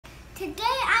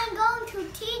Today I'm going to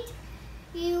teach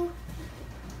you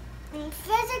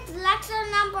physics lecture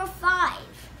number 5.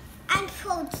 And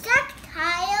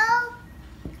projectile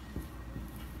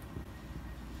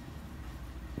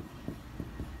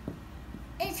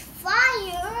is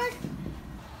fired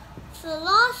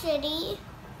velocity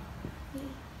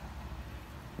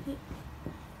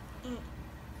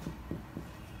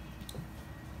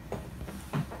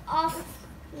of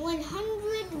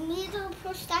 100 meters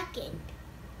per second.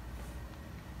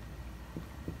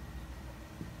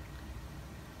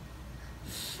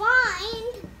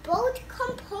 Find both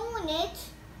components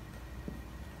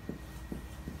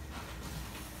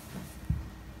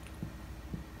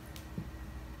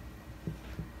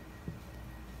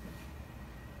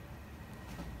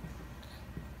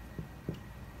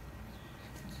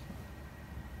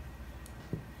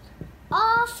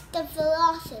of the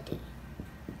velocity.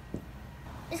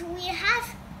 Is we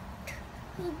have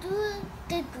to do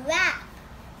the graph.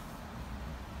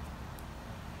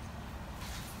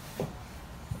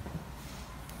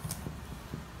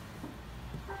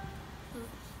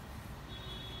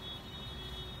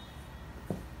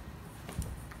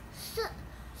 So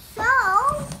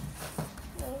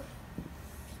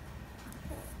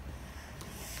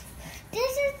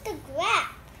this is the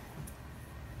graph,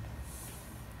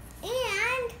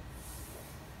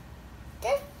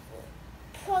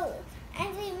 and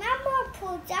remember,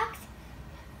 projectile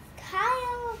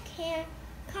can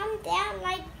come down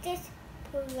like this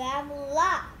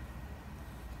parabola,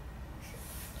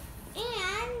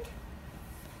 and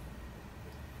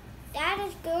that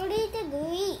is 30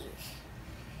 degrees.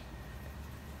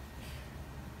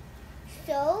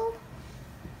 So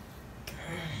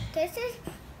this is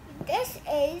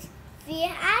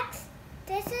Vx,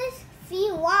 this is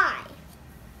Vy.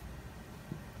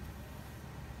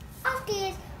 Velocity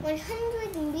is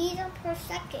 100 meters per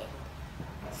second.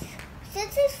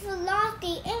 Since its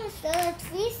velocity instead of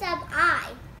 3 sub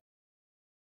I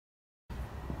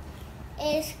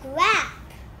is graph.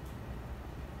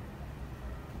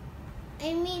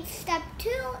 It means step 2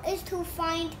 is to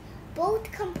find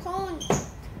both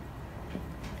components,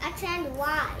 x and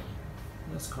y.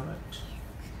 That's correct.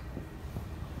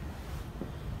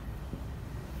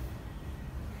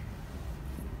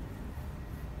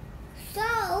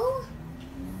 So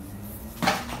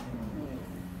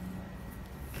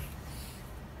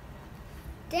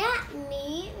that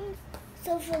means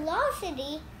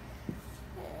velocity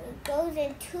goes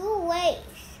in 2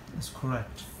 ways. That's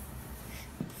correct.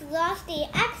 Velocity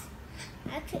x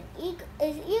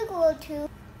is equal to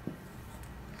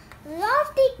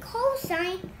velocity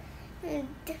cosine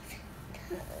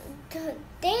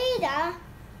theta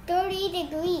 30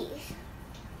 degrees,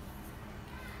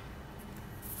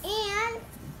 and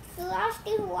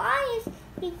velocity y is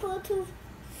equal to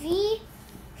v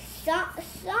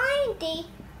sine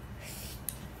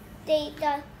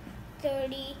theta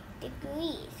 30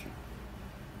 degrees.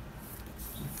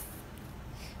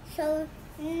 So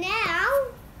now,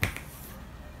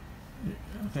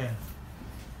 okay.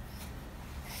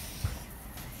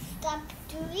 Step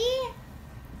 3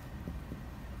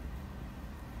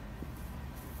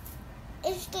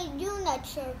 is the unit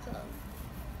circle.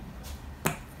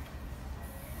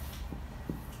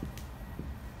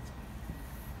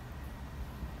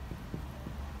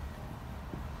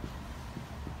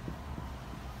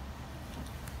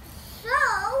 So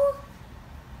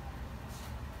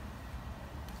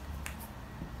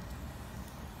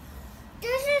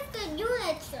this is the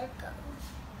unit circle,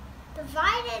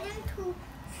 divided into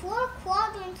 4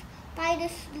 quadrants by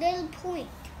this little point.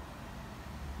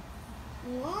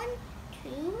 1,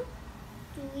 2,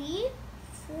 3,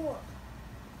 4.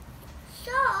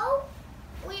 So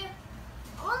we're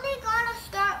only gonna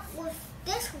start with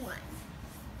this one,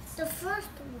 the first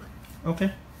one.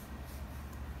 Okay.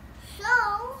 So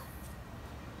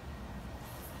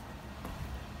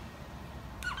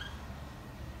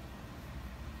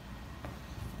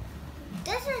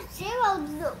this is 0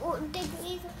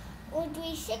 degrees or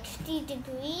 360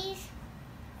 degrees.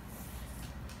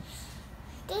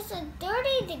 This is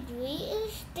 30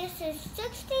 degrees. This is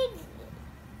 60.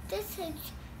 This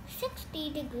is 60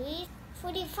 degrees.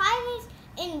 45 is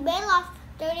in middle of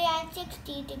 30 and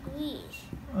 60 degrees.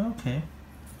 Okay.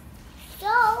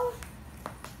 So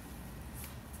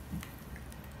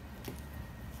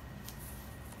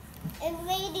in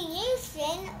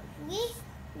radiation,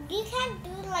 we can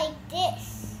do like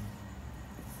this.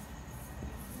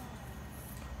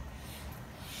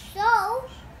 So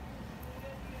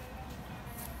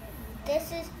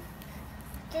this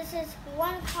is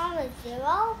 1,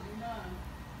 0,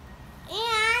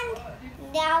 and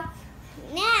now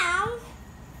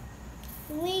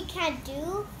we can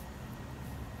do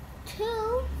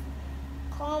 2,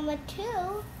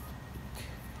 2,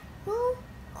 2,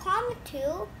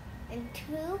 2, and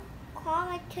 2,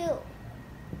 2.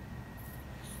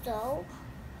 So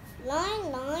line,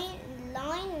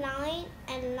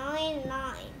 and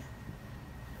line.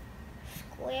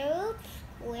 Square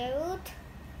root,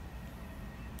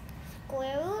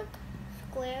 square root,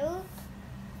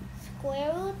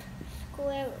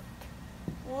 square root.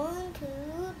 1, 2,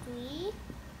 3.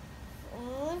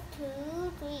 1,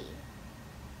 2, 3.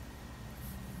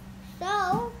 So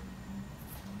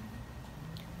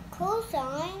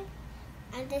cosine,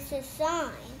 and this is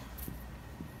sine.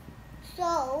 So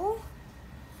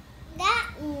that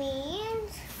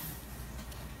means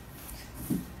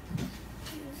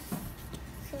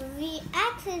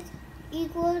Vx is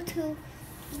equal to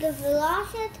the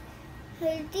velocity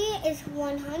is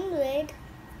 100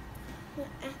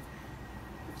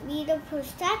 meter per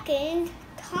second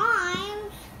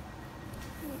times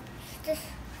the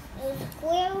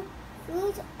square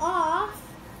root of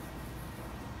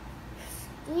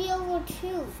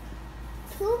 3/2.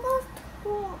 2 goes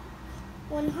to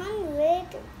 100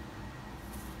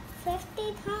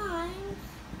 50 times,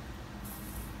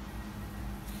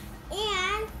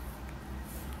 and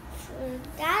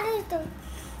that is the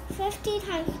 50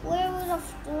 times square root of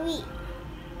 3.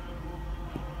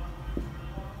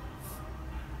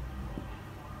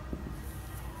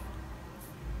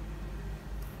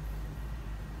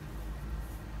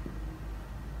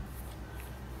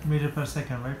 Meter per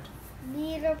second, right?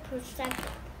 Meter per second.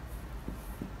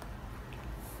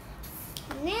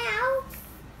 Now,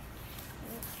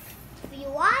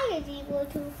 Vy is equal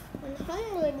to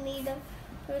 100 meter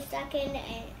per second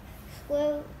and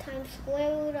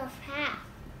square root of half.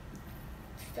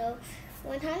 So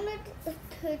 100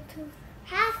 to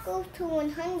half goes to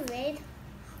 100.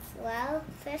 Well,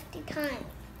 50 times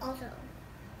also.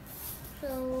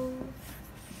 So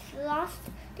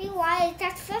velocity y is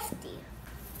just 50.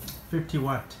 50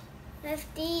 what?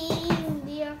 50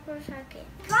 meter per second.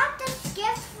 Got this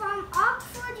gift from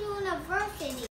Oxford University.